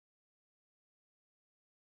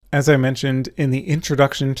As I mentioned in the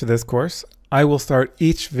introduction to this course, I will start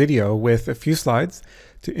each video with a few slides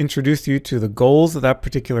to introduce you to the goals of that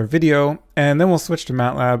particular video, and then we'll switch to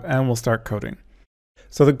Matlab and we'll start coding.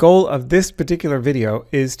 So the goal of this particular video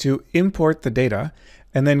is to import the data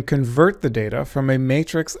and then convert the data from a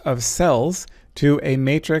matrix of cells to a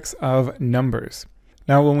matrix of numbers.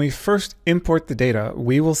 Now, when we first import the data,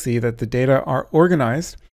 we will see that the data are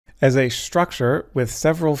organized as a structure with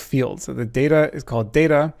several fields. So the data is called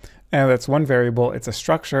data, and that's one variable. It's a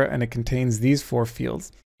structure, and it contains these 4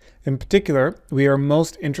 fields. In particular, we are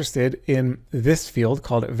most interested in this field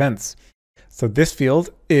called events. So this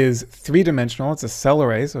field is 3-dimensional. It's a cell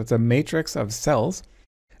array, so it's a matrix of cells.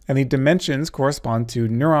 And the dimensions correspond to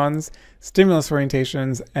neurons, stimulus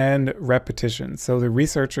orientations, and repetitions. So the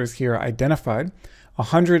researchers here identified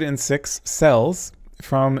 106 cells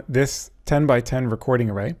from this 10 by 10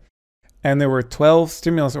 recording array. And there were 12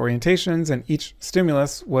 stimulus orientations, and each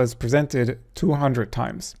stimulus was presented 200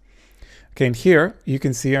 times. Okay, and here you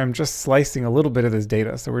can see I'm just slicing a little bit of this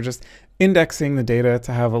data. So we're just indexing the data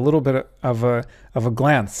to have a little bit of a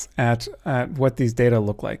glance at what these data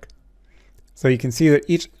look like. So you can see that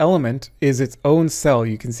each element is its own cell.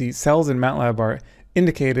 You can see cells in Matlab are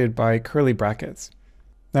indicated by curly brackets.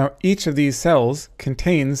 Now, each of these cells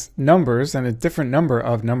contains numbers and a different number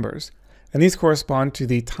of numbers. And these correspond to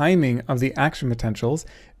the timing of the action potentials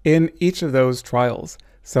in each of those trials.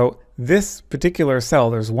 So this particular cell,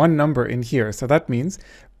 there's one number in here. So that means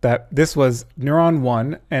that this was neuron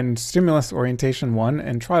 1 and stimulus orientation 1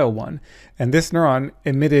 and trial 1. And this neuron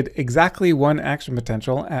emitted exactly 1 action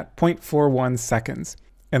potential at 0.41 seconds.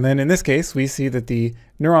 And then in this case, we see that the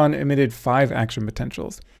neuron emitted 5 action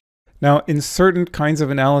potentials. Now, in certain kinds of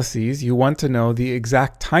analyses, you want to know the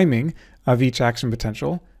exact timing of each action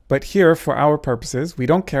potential. But here, for our purposes, we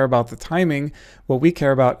don't care about the timing. What we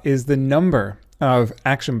care about is the number of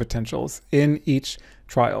action potentials in each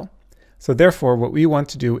trial. So therefore, what we want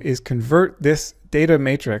to do is convert this data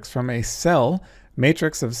matrix from a cell,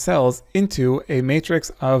 matrix of cells, into a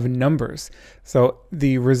matrix of numbers. So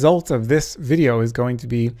the result of this video is going to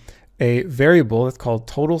be a variable that's called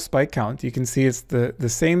total spike count. You can see it's the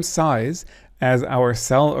same size as our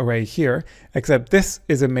cell array here, except this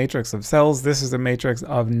is a matrix of cells, this is a matrix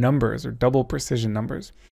of numbers, or double precision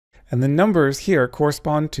numbers. And the numbers here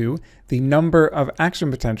correspond to the number of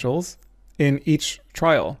action potentials in each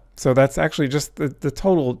trial. So that's actually just the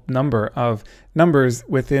total number of numbers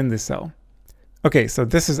within the cell. Okay, so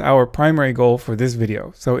this is our primary goal for this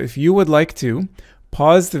video. So if you would like to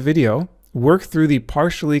pause the video, work through the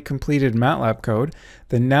partially completed Matlab code,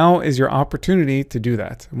 then now is your opportunity to do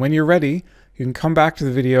that. When you're ready, you can come back to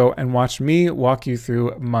the video and watch me walk you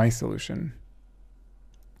through my solution.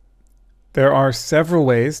 There are several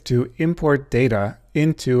ways to import data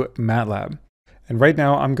into Matlab. And right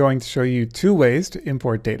now I'm going to show you 2 ways to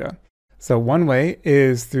import data. So one way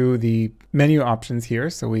is through the menu options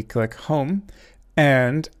here. So we click Home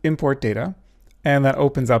and Import Data. And that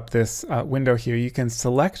opens up this window here. You can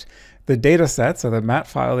select the data set, so the mat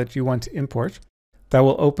file that you want to import. That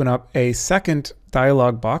will open up a second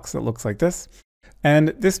dialog box that looks like this. And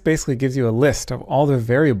this basically gives you a list of all the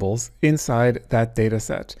variables inside that data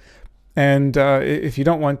set. And if you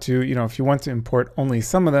don't want to, if you want to import only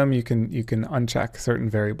some of them, you can uncheck certain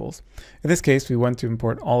variables. In this case, we want to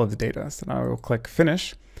import all of the data. So now we'll click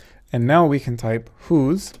Finish. And now we can type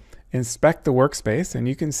whos, inspect the workspace, and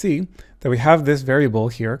you can see that we have this variable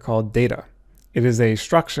here called data. It is a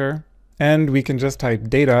structure, and we can just type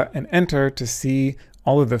data and enter to see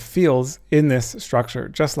all of the fields in this structure,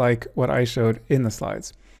 just like what I showed in the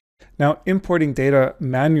slides. Now, importing data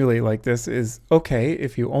manually like this is okay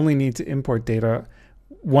if you only need to import data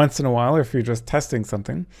once in a while, or if you're just testing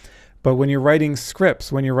something. But when you're writing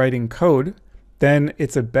scripts, when you're writing code, then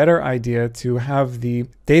it's a better idea to have the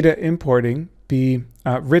data importing be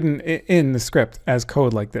written in the script as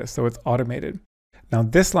code like this, so it's automated. Now,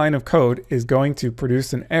 this line of code is going to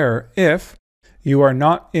produce an error if you are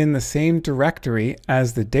not in the same directory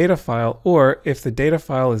as the data file, or if the data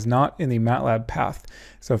file is not in the Matlab path.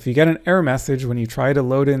 So if you get an error message when you try to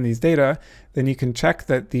load in these data, then you can check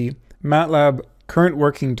that the Matlab current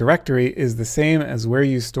working directory is the same as where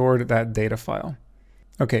you stored that data file.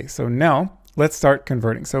 Okay, so now let's start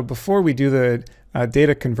converting. So before we do the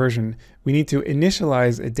data conversion, we need to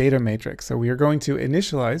initialize a data matrix. So we are going to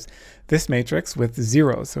initialize this matrix with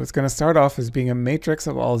zeros. So it's going to start off as being a matrix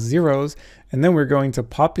of all zeros, and then we're going to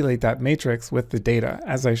populate that matrix with the data,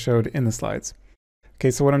 as I showed in the slides.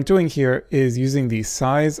 Okay, so what I'm doing here is using the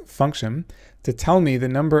size function to tell me the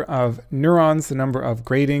number of neurons, the number of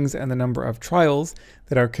gradings, and the number of trials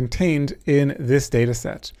that are contained in this data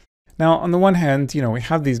set. Now, on the one hand, we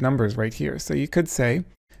have these numbers right here. So you could say,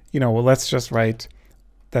 well, let's just write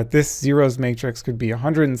that this zeros matrix could be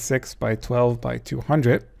 106 by 12 by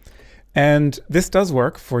 200. And this does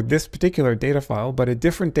work for this particular data file, but a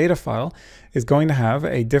different data file is going to have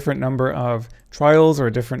a different number of trials or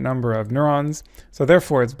a different number of neurons. So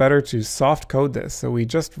therefore, it's better to soft code this. So we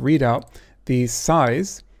just read out the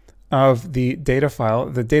size of the data file,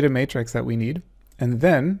 the data matrix that we need. And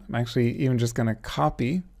then I'm actually even just going to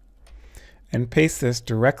copy and paste this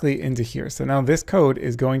directly into here. So now this code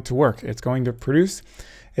is going to work. It's going to produce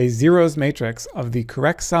a zeros matrix of the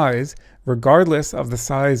correct size, regardless of the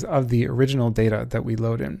size of the original data that we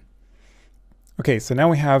load in. Okay, so now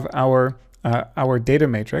we have our data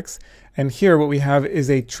matrix, and here what we have is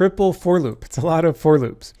a triple for loop. It's a lot of for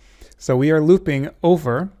loops. So we are looping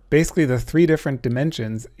over basically the 3 different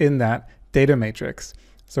dimensions in that data matrix.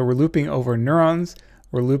 So we're looping over neurons,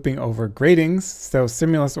 we're looping over gradings, so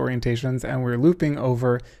stimulus orientations, and we're looping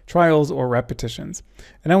over trials or repetitions.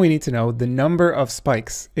 And now we need to know the number of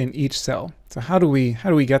spikes in each cell. So how do we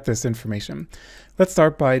get this information? Let's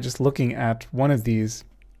start by just looking at one of these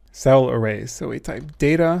cell arrays. So we type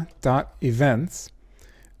data.events,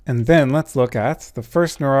 and then let's look at the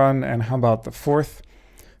first neuron, and how about the 4th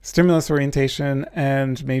stimulus orientation,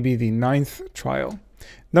 and maybe the 9th trial.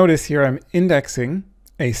 Notice here I'm indexing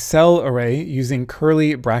a cell array using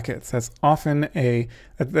curly brackets. That's often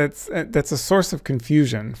that's a source of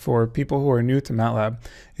confusion for people who are new to Matlab,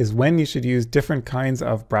 is when you should use different kinds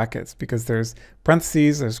of brackets, because there's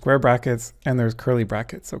parentheses, there's square brackets, and there's curly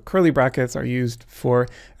brackets. So curly brackets are used for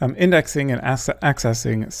indexing and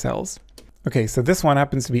accessing cells. Okay, so this one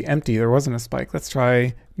happens to be empty. There wasn't a spike. Let's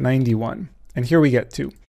try 91. And here we get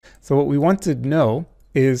 2. So what we want to know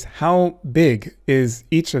is how big is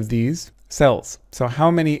each of these cells. So how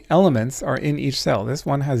many elements are in each cell? This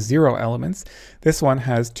one has 0 elements. This one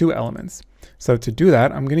has 2 elements. So to do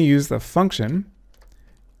that, I'm going to use the function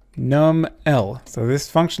numL. So this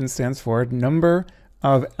function stands for number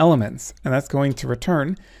of elements, and that's going to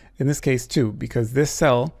return, in this case, 2, because this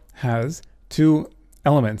cell has 2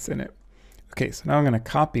 elements in it. Okay, so now I'm going to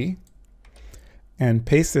copy and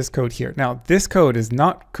paste this code here. Now, this code is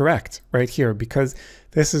not correct right here, because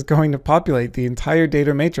this is going to populate the entire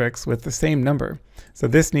data matrix with the same number. So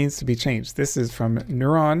this needs to be changed. This is from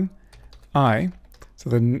neuron I, so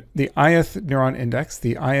the ith neuron index,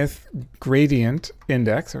 the ith gradient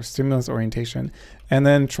index, or stimulus orientation, and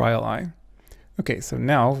then trial I. Okay, so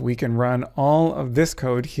now we can run all of this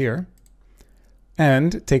code here,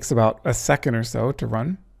 and it takes about a second or so to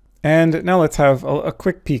run. And now let's have a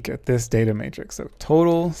quick peek at this data matrix. So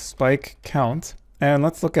total spike count, and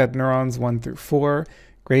let's look at neurons 1 through 4,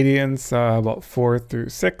 gradients about 4 through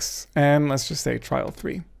 6, and let's just say trial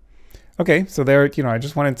 3. Okay, so there, I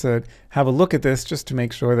just wanted to have a look at this just to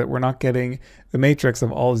make sure that we're not getting the matrix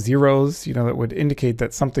of all zeros, that would indicate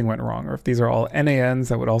that something went wrong. Or if these are all NANs,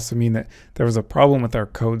 that would also mean that there was a problem with our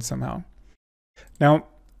code somehow. Now,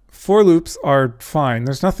 for loops are fine.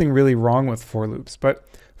 There's nothing really wrong with for loops, but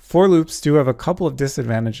for loops do have a couple of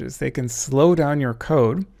disadvantages. They can slow down your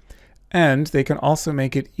code, and they can also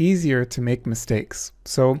make it easier to make mistakes.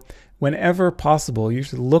 So whenever possible, you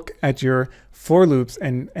should look at your for loops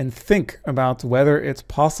and think about whether it's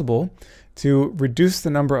possible to reduce the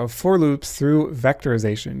number of for loops through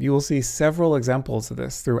vectorization. You will see several examples of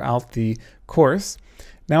this throughout the course.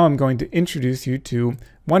 Now I'm going to introduce you to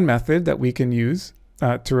one method that we can use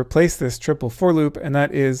to replace this triple for loop, and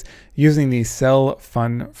that is using the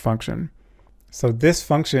cellFun function. So this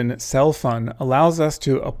function, cellFun, allows us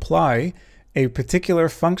to apply a particular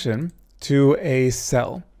function to a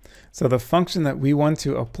cell. So the function that we want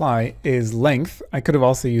to apply is length. I could have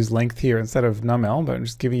also used length here instead of numL, but I'm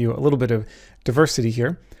just giving you a little bit of diversity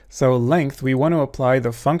here. So length, we want to apply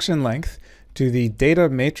the function length to the data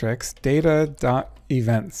matrix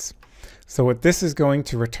data.events. So what this is going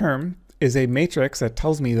to return is a matrix that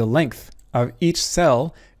tells me the length of each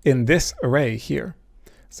cell in this array here.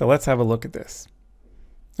 So let's have a look at this.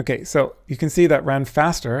 Okay, so you can see that ran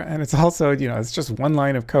faster, and it's also, it's just one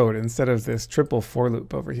line of code instead of this triple for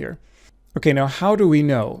loop over here. Okay, now how do we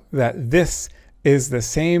know that this is the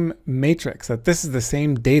same matrix, that this is the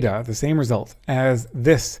same data, the same result as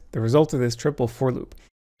this, the result of this triple for loop?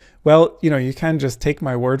 Well, you can just take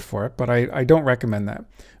my word for it, but I don't recommend that.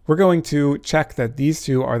 We're going to check that these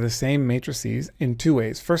two are the same matrices in 2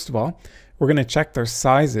 ways. First of all, we're going to check their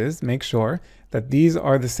sizes, make sure that these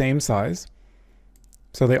are the same size.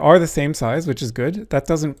 So they are the same size, which is good. That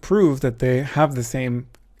doesn't prove that they have the same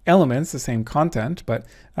elements, the same content, but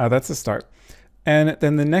that's a start. And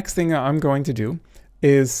then the next thing I'm going to do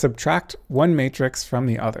is subtract one matrix from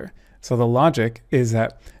the other. So the logic is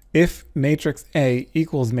that If matrix A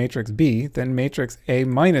equals matrix B, then matrix A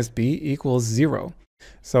minus B equals 0.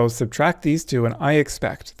 So subtract these two, and I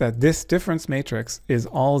expect that this difference matrix is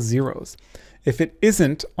all zeros. If it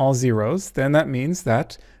isn't all zeros, then that means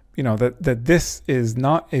that, that this is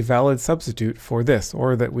not a valid substitute for this,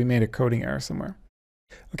 or that we made a coding error somewhere.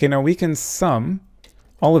 Okay, now we can sum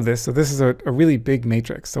all of this. So this is a really big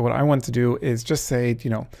matrix. So what I want to do is just say,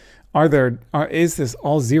 is this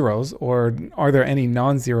all zeros, or are there any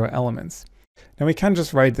non-zero elements? Now we can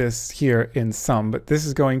just write this here in sum, but this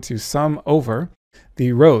is going to sum over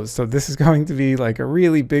the rows. So this is going to be like a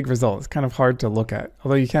really big result. It's kind of hard to look at,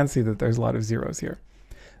 although you can see that there's a lot of zeros here.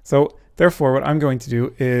 So therefore, what I'm going to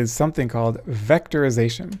do is something called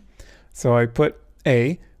vectorization. So I put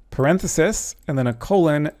a parenthesis, and then a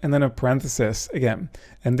colon, and then a parenthesis again.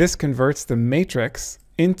 And this converts the matrix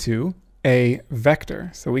into a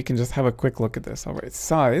vector. So we can just have a quick look at this. I'll write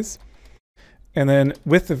size. And then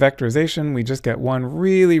with the vectorization, we just get one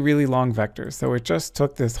really, really long vector. So it just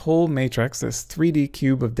took this whole matrix, this 3D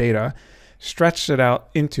cube of data, stretched it out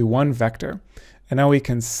into one vector. And now we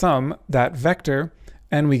can sum that vector,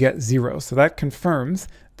 and we get 0. So that confirms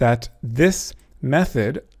that this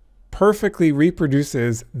method perfectly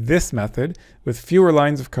reproduces this method with fewer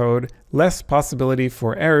lines of code, less possibility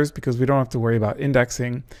for errors because we don't have to worry about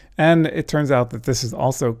indexing. And it turns out that this is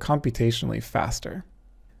also computationally faster.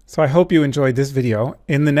 So I hope you enjoyed this video.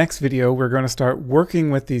 In the next video, we're going to start working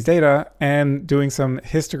with these data and doing some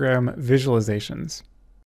histogram visualizations.